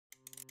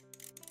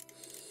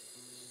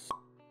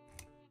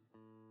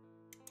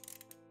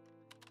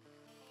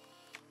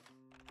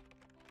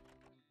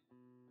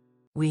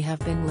We have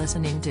been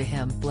listening to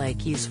him play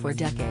keys for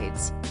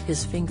decades,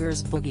 his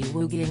fingers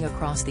boogie-woogieing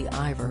across the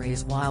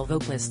ivories while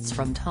vocalists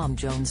from Tom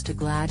Jones to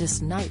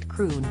Gladys Knight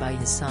croon by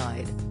his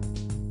side.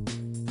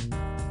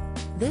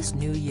 This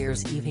New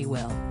Year's Eve he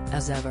will,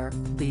 as ever,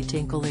 be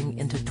tinkling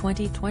into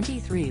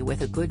 2023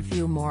 with a good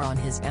few more on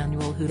his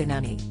annual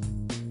Hootenanny.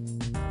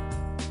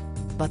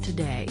 But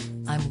today,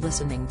 I'm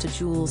listening to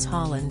Jools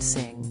Holland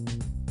sing.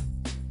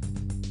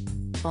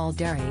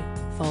 Falderry,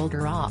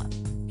 Falderah.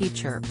 He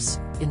chirps,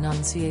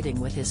 enunciating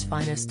with his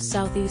finest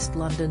Southeast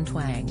London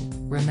twang,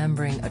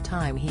 remembering a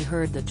time he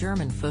heard the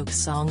German folk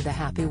song The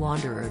Happy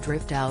Wanderer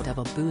drift out of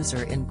a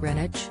boozer in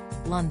Greenwich,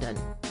 London,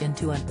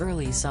 into an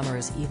early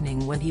summer's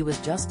evening when he was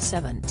just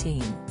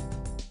 17.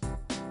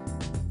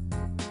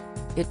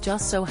 It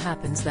just so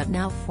happens that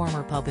now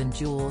former pub in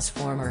Jools'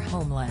 former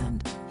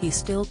homeland, he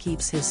still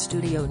keeps his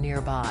studio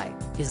nearby,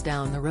 is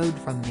down the road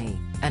from me,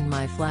 and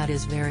my flat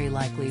is very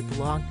likely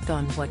blocked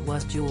on what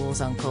was Jools'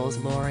 uncle's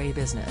lorry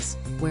business,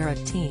 where a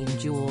teen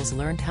Jools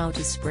learned how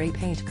to spray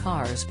paint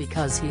cars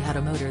because he had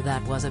a motor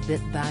that was a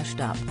bit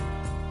bashed up.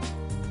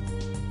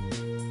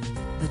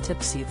 The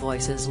tipsy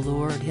voices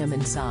lured him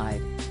inside,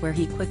 where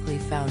he quickly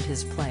found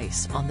his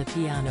place on the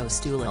piano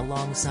stool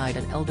alongside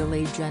an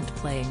elderly gent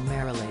playing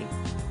merrily.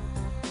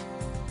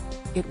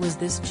 It was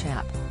this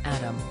chap,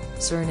 Adam,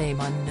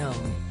 surname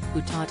unknown,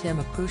 who taught him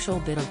a crucial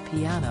bit of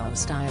piano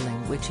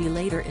styling which he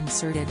later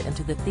inserted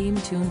into the theme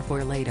tune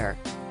for Later,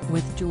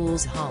 with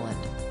Jools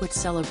Holland, which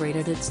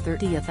celebrated its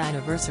 30th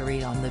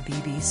anniversary on the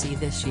BBC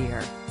this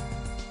year.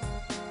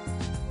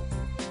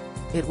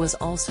 It was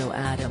also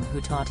Adam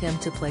who taught him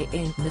to play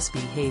Ain't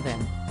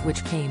Misbehavin',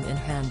 which came in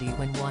handy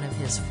when one of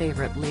his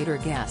favorite later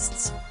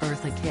guests,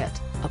 Eartha Kitt,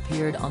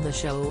 appeared on the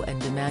show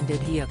and demanded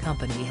he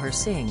accompany her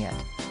sing it.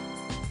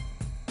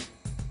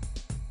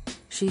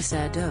 She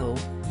said, "Oh,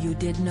 you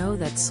did know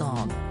that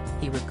song,"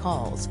 he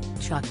recalls,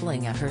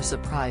 chuckling at her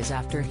surprise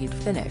after he'd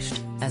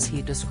finished, as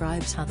he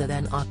describes how the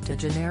then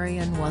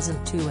octogenarian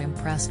wasn't too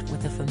impressed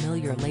with the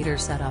familiar later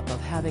setup of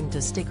having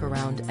to stick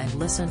around and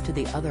listen to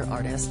the other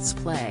artists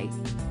play.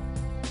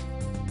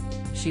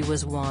 She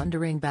was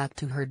wandering back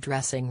to her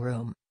dressing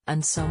room,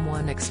 and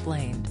someone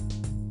explained.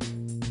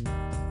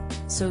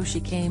 So she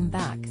came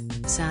back,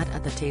 sat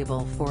at the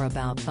table for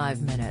about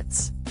 5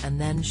 minutes, and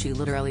then she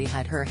literally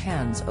had her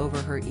hands over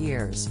her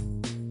ears.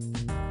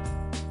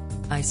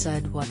 I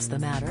said, "What's the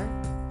matter?"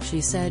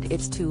 She said,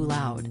 "It's too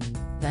loud."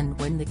 Then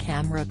when the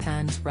camera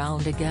pans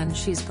round again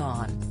she's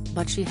gone,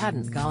 but she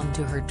hadn't gone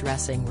to her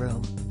dressing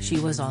room, she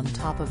was on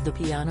top of the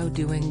piano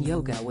doing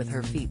yoga with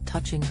her feet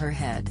touching her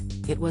head.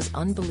 It was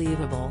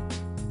unbelievable.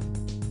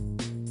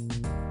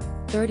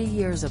 30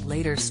 years of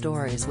later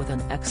stories with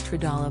an extra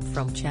dollop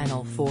from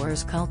Channel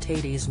 4's cult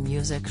 80s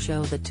music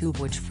show The Tube,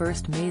 which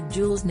first made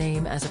Jools'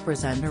 name as a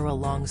presenter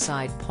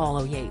alongside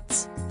Paulo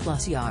Yates,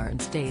 plus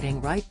yarns dating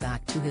right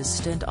back to his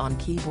stint on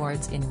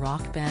keyboards in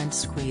rock band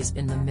Squeeze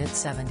in the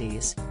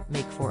mid-70s,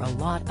 make for a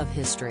lot of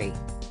history.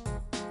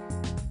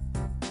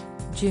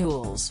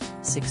 Jools,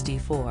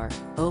 64,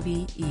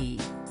 OBE,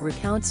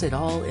 recounts it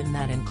all in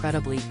that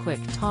incredibly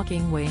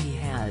quick-talking way he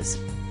has.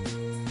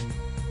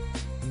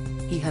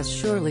 He has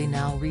surely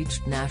now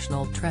reached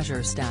national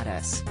treasure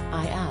status,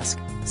 I ask,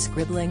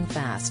 scribbling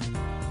fast.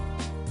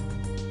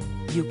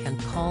 You can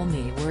call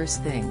me worse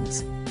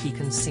things, he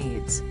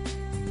concedes.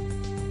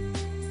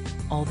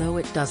 Although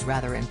it does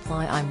rather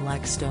imply I'm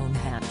like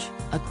Stonehenge,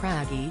 a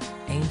craggy,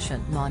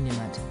 ancient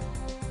monument.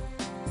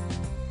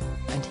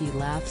 And he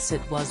laughs.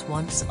 It was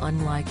once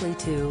unlikely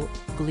to,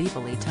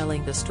 gleefully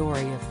telling the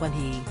story of when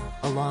he,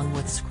 along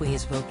with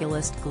Squeeze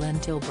vocalist Glenn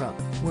Tilbrook,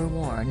 were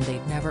warned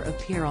they'd never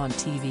appear on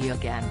TV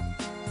again.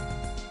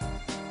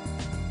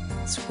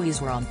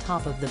 Squeeze were on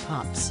top of the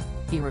pops,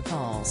 he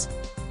recalls.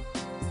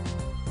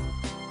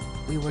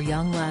 We were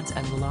young lads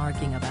and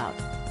larking about.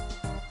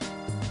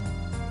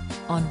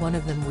 On one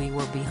of them we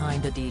were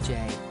behind a DJ.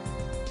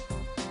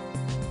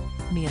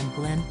 Me and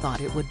Glenn thought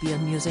it would be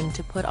amusing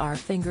to put our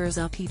fingers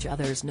up each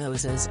other's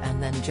noses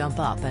and then jump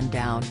up and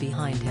down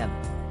behind him.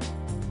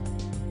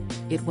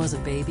 It was a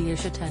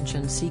babyish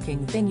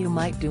attention-seeking thing you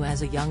might do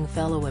as a young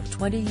fellow of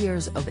 20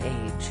 years of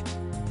age.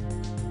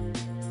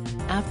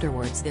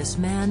 Afterwards this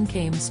man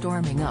came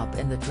storming up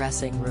in the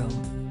dressing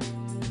room.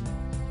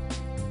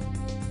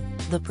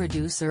 The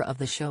producer of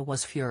the show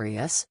was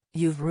furious.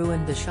 "You've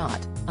ruined the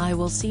shot, I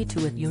will see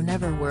to it you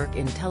never work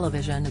in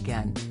television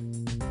again."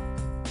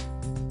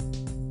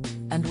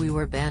 And we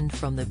were banned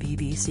from the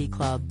BBC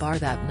Club bar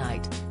that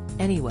night.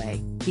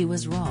 Anyway, he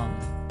was wrong,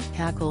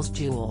 cackles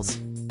Jools.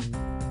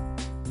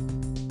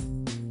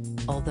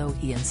 Although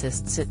he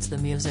insists it's the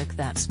music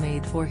that's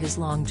made for his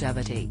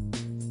longevity.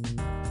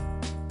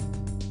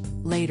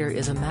 Later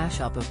is a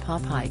mashup of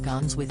pop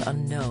icons with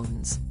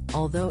unknowns,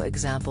 although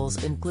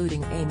examples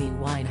including Amy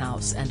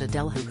Winehouse and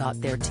Adele, who got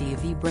their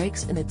TV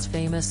breaks in its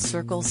famous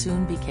circle,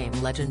 soon became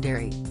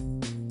legendary.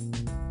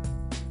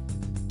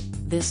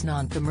 This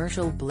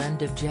non-commercial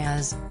blend of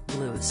jazz,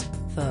 blues,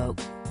 folk,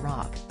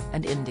 rock,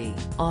 and indie,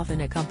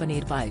 often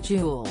accompanied by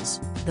Jools,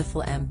 the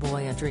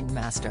flamboyant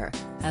ringmaster,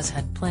 has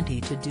had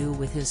plenty to do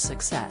with his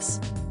success.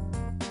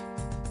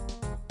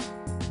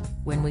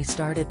 When we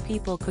started,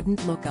 people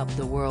couldn't look up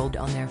the world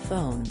on their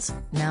phones,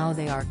 now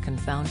they are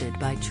confounded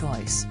by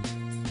choice.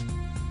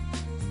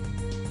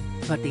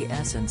 But the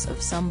essence of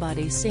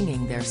somebody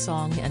singing their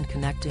song and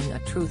connecting a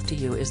truth to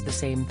you is the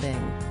same thing,"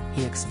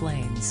 he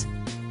explains.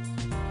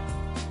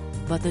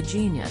 But the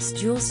genius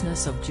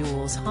Joolsness of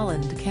Jools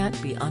Holland can't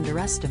be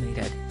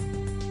underestimated.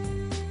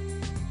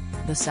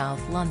 The South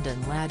London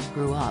lad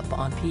grew up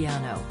on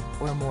piano,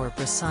 or more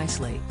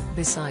precisely,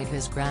 beside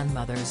his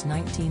grandmother's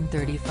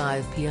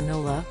 1935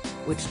 pianola,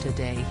 which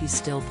today he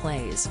still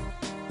plays.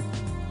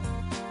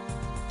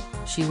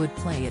 "She would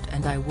play it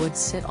and I would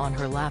sit on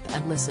her lap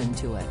and listen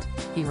to it,"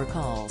 he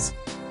recalls.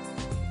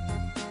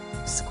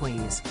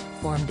 Squeeze,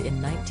 formed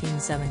in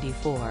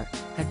 1974,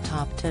 had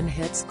top 10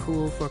 hits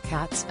Cool for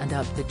Cats and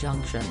Up the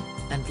Junction,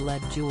 and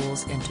led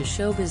Jools into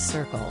showbiz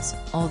circles,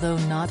 although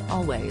not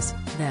always,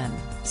 then,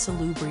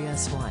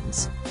 salubrious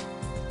ones.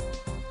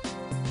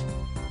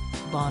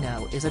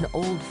 Bono is an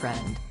old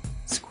friend.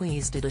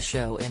 Squeeze did a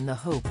show in the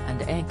Hope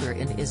and Anchor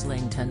in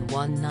Islington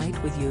one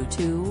night with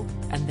U2,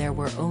 and there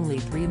were only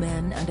 3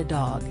 men and a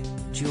dog,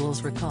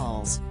 Jools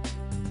recalls.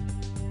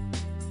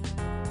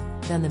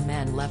 "Then the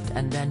men left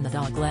and then the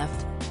dog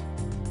left.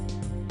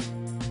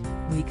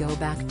 We go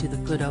back to the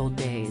good old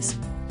days."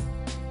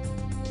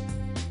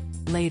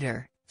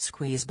 Later,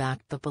 Squeeze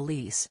backed the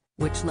Police,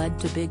 which led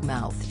to Big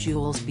Mouth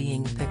Jools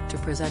being picked to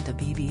present a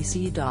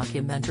BBC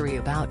documentary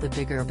about the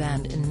bigger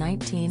band in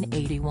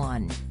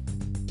 1981.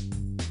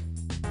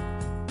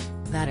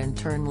 That in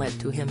turn led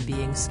to him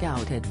being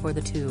scouted for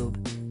the Tube.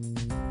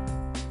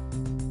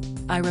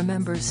 "I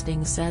remember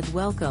Sting said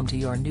welcome to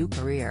your new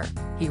career,"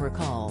 he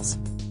recalls.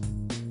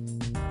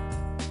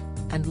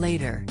 And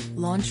later,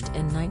 launched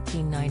in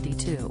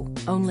 1992,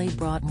 only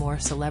brought more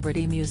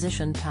celebrity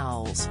musician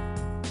pals.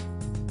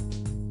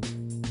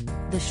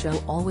 "The show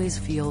always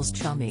feels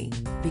chummy,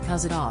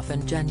 because it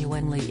often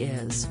genuinely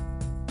is.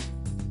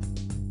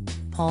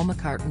 Paul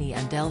McCartney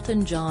and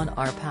Elton John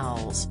are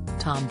pals,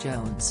 Tom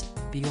Jones,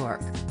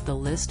 Bjork, the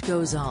list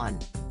goes on.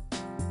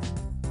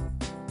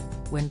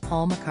 When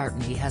Paul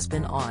McCartney has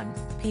been on,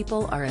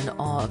 people are in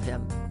awe of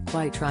him,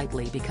 quite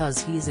rightly because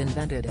he's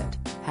invented it,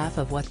 half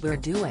of what we're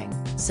doing,"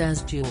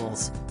 says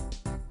Jools.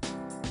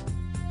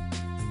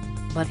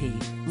 But he,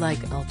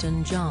 like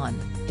Elton John,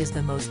 is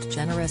the most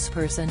generous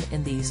person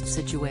in these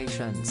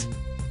situations.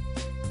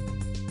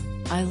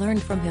 "I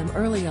learned from him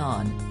early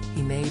on,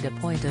 he made a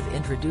point of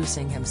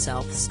introducing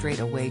himself straight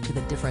away to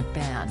the different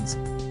bands."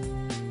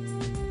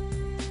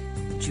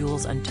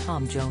 Jools and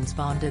Tom Jones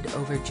bonded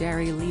over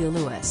Jerry Lee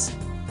Lewis.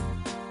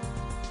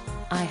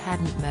 "I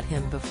hadn't met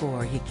him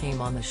before he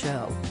came on the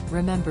show,"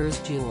 remembers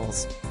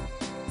Jools.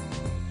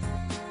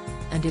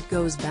 And it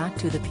goes back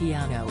to the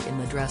piano in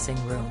the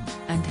dressing room,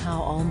 and how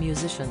all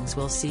musicians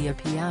will see a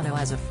piano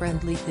as a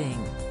friendly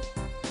thing.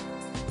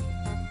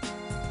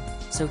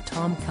 "So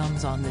Tom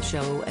comes on the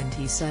show and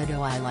he said,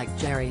 'Oh, I like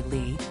Jerry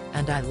Lee,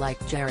 and I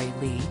like Jerry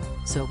Lee,'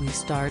 so we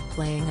start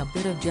playing a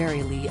bit of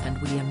Jerry Lee and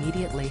we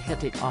immediately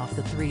hit it off,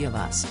 the 3 of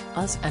us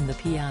and the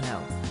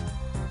piano."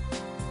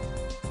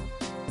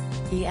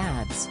 He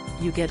adds,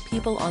 "You get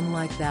people on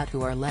like that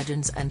who are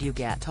legends and you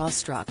get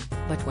awestruck,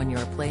 but when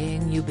you're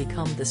playing you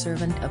become the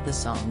servant of the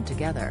song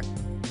together."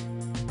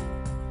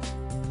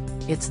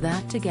 It's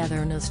that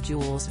togetherness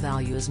Jools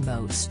values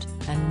most,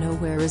 and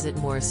nowhere is it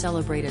more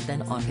celebrated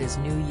than on his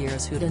New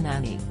Year's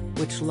Hootenanny,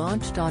 which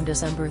launched on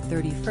December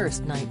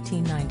 31,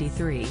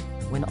 1993,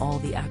 when all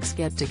the acts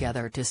get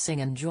together to sing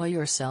Enjoy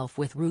Yourself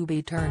with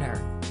Ruby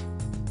Turner.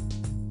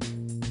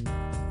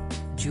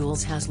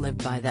 Jools has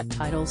lived by that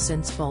title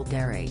since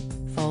Foldera.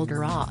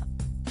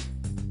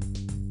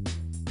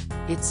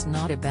 "It's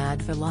not a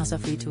bad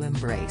philosophy to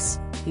embrace,"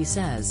 he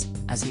says,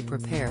 as he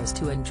prepares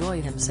to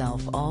enjoy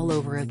himself all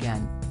over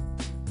again.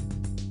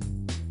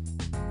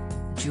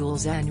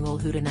 Jools' Annual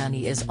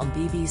Hootenanny is on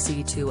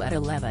BBC 2 at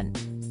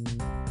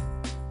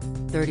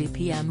 11:30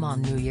 p.m.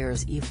 on New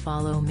Year's Eve.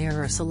 Follow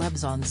Mirror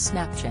Celebs on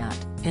Snapchat,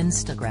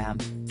 Instagram,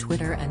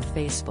 Twitter and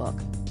Facebook.